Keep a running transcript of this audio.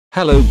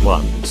Hello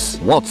blunts,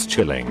 what's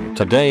chilling?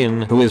 Today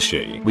in Who Is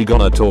She? We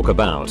gonna talk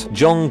about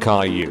Jeong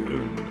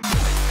Ka-Eun.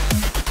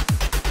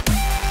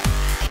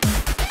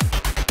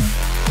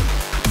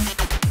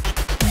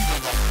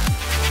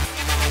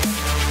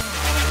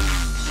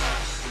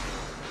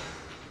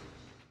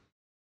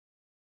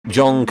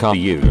 Jeong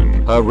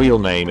Ka-Eun, her real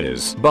name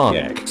is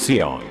BaEk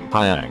Seong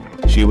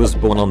Hyang. She was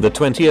born on the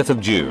 20th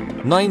of June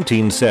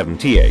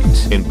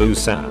 1978 in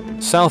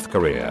Busan, South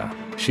Korea.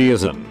 She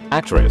is an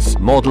actress,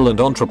 model and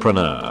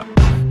entrepreneur.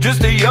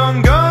 Just a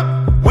young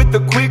gun with a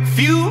quick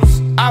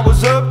fuse. I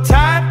was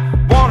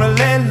uptight, wanna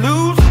let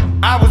loose.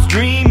 I was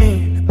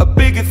dreaming of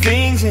bigger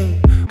things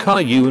and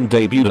Ka-Eun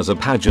debuted as a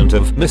pageant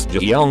of Miss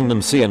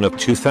Jeongnam of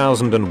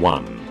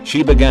 2001.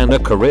 She began a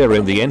career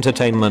in the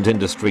entertainment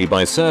industry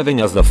by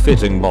serving as the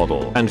fitting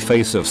model and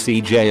face of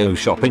CJO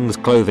Shopping's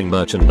clothing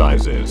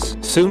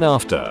merchandises. Soon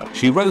after,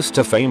 she rose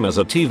to fame as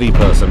a TV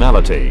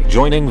personality,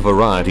 joining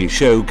variety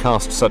show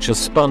casts such as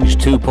Sponge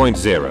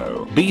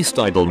 2.0, Beast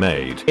Idol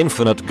Maid,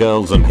 Infinite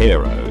Girls and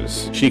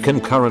Heroes. She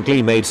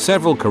concurrently made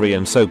several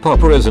Korean soap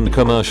operas and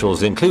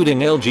commercials including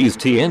LG's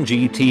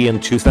TNGT in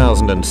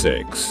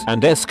 2006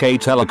 and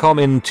SK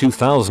Telecom in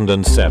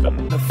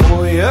 2007. the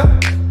foyer,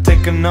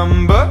 take a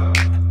number.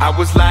 I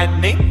was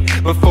lightning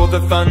before the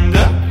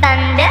thunder.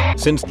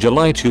 Since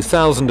July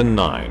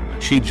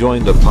 2009, she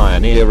joined a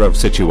pioneer of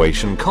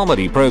situation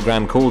comedy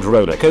program called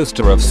Roller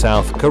Coaster of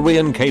South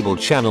Korean cable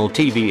channel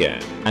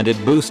TVN, and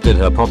it boosted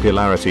her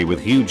popularity with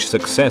huge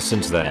success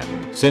since then.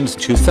 Since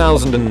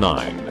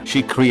 2009,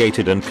 she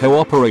created and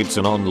co-operates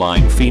an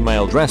online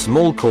female dress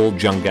mall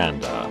called Jung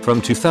Ga-Eun. From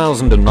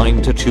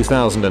 2009 to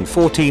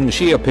 2014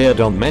 she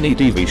appeared on many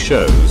TV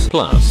shows,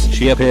 plus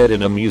she appeared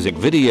in a music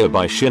video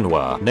by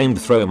Shinhwa named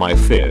Throw My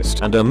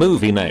Fist and a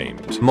movie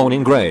named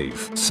Morning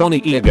Grave,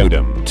 Sonny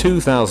Eagodam,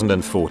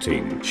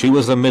 2014. She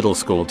was a middle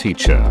school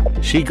teacher.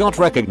 She got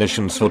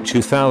recognitions for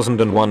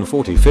 2001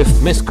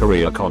 45th Miss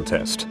Korea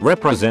contest,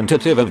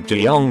 representative of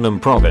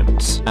Jeongnam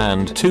province,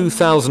 and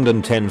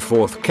 2010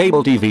 4th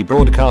Cable TV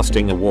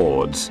Broadcasting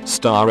Awards,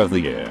 Star of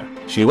the Year.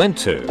 She went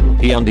to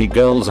Hyundai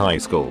Girls High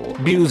School,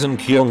 BuSan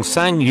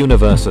Kyongsang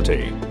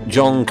University.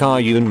 Jeong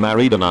Ka-Eun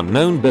married an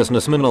unknown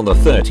businessman on the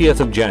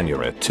 30th of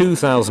January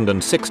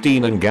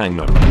 2016 in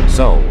Gangnam,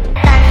 Seoul.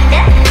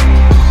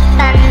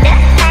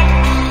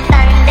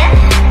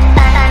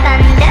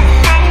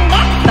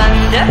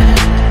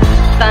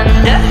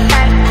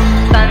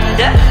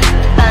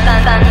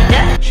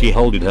 She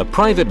held her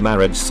private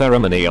marriage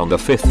ceremony on the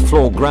 5th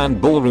floor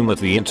Grand Ballroom at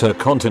the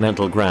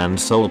Intercontinental Grand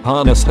Seoul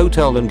Palace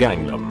Hotel in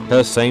Gangnam.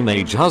 Her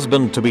same-age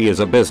husband-to-be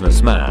is a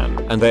businessman,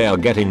 and they are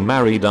getting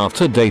married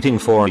after dating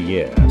for a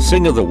year.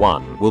 Singer The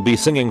One will be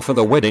singing for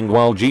the wedding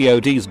while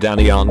GOD's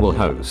Danny Yeon will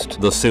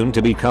host. The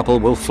soon-to-be couple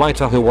will fly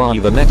to Hawaii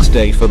the next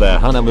day for their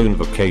honeymoon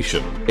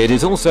vacation. It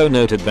is also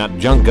noted that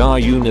Jung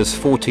Ga-Eun is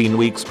 14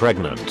 weeks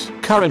pregnant.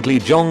 Currently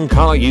Jeong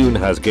Ka-Eun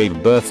has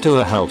gave birth to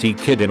a healthy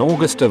kid in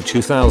August of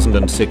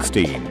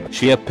 2016.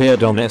 She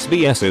appeared on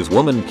SBS's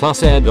Woman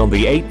Plus aired on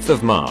the 8th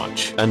of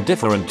March and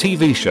different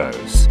TV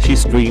shows. She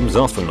streams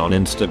often on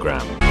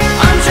Instagram.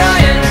 I'm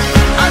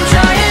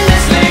trying to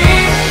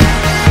sleep,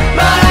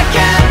 but I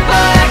can't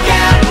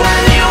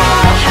when you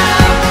all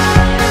have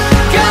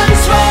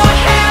guns for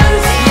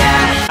hands,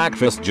 yeah.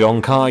 Actress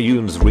Jeong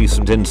Ka-Eun's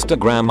recent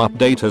Instagram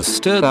update has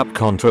stirred up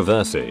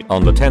controversy.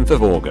 On the 10th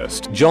of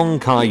August, Jeong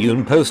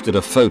Ka-Eun posted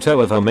a photo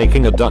of her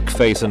making a duck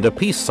face and a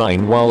peace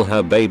sign while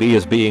her baby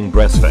is being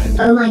breastfed.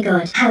 Oh my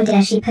god, how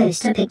dare she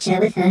post a picture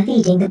with her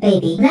feeding the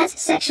baby? That's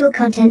sexual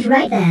content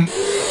right there.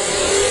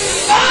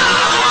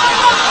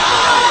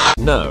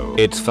 No,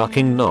 it's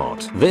fucking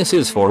not. This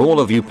is for all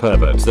of you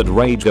perverts that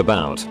rage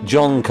about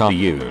Jeong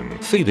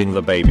Ka-Eun feeding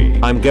the baby.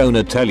 I'm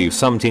gonna tell you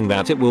something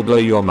that it will blow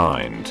your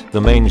mind.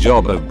 The main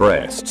job of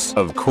breasts,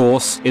 of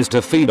course, is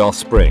to feed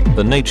offspring.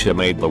 The nature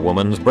made the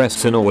woman's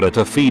breasts in order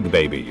to feed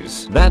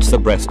babies. That's the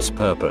breast's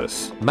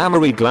purpose.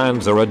 Mammary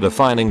glands are a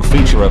defining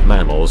feature of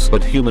mammals,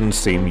 but humans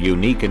seem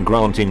unique in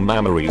granting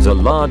mammaries a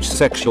large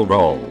sexual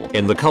role.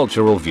 In the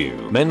cultural view,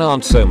 men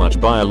aren't so much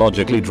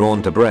biologically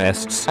drawn to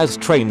breasts as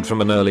trained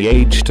from an early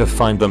age to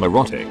find them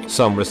erotic.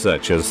 Some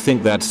researchers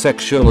think that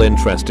sexual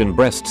interest in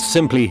breasts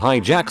simply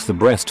hijacks the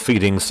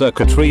breastfeeding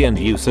circuitry and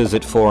uses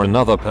it for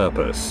another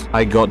purpose.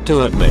 I got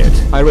to admit,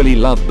 I really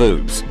love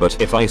boobs, but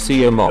if I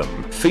see a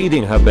mom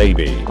feeding her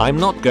baby, I'm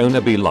not gonna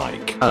be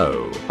like,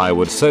 oh, I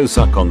would so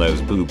suck on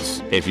those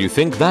boobs. If you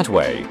think that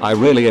way, I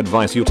really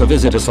advise you to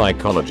visit a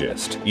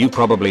psychologist. You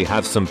probably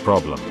have some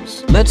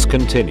problems. Let's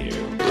continue.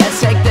 Let's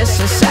take this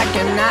a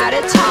second at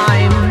a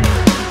time.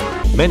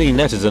 Many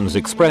netizens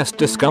expressed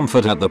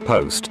discomfort at the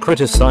post,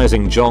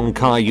 criticizing Jeong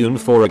Ka-Eun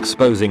for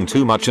exposing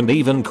too much and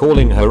even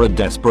calling her a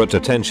desperate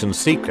attention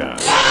seeker.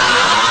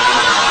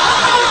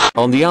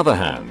 On the other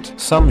hand,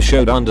 some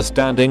showed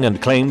understanding and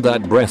claimed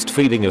that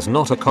breastfeeding is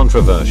not a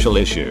controversial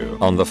issue.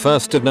 On the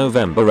 1st of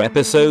November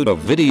episode of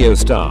Video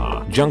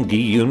Star, Jung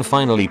Ga-Eun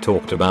finally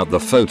talked about the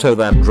photo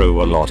that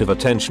drew a lot of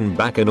attention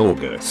back in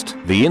August.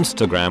 The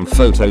Instagram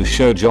photo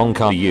showed Jeong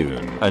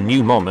Ka-Eun, a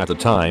new mom at the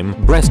time,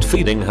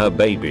 breastfeeding her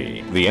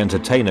baby. The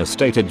entertainer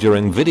stated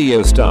during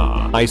Video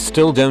Star, "I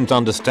still don't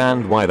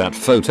understand why that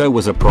photo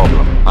was a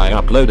problem. I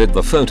uploaded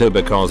the photo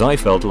because I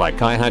felt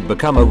like I had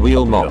become a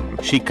real mom."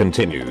 She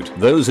continued,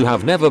 "Those who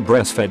have never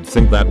breastfed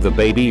think that the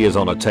baby is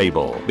on a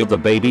table, but the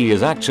baby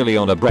is actually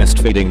on a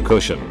breastfeeding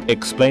cushion."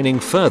 Explaining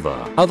further,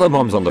 other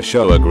moms on the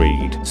show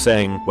agreed,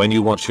 saying, "When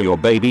you watch your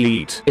baby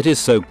eat, it is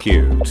so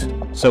cute."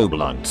 So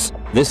blunt.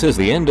 This is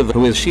the end of the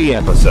Who Is She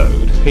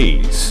episode.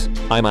 Peace.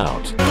 I'm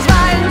out. He's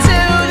riding to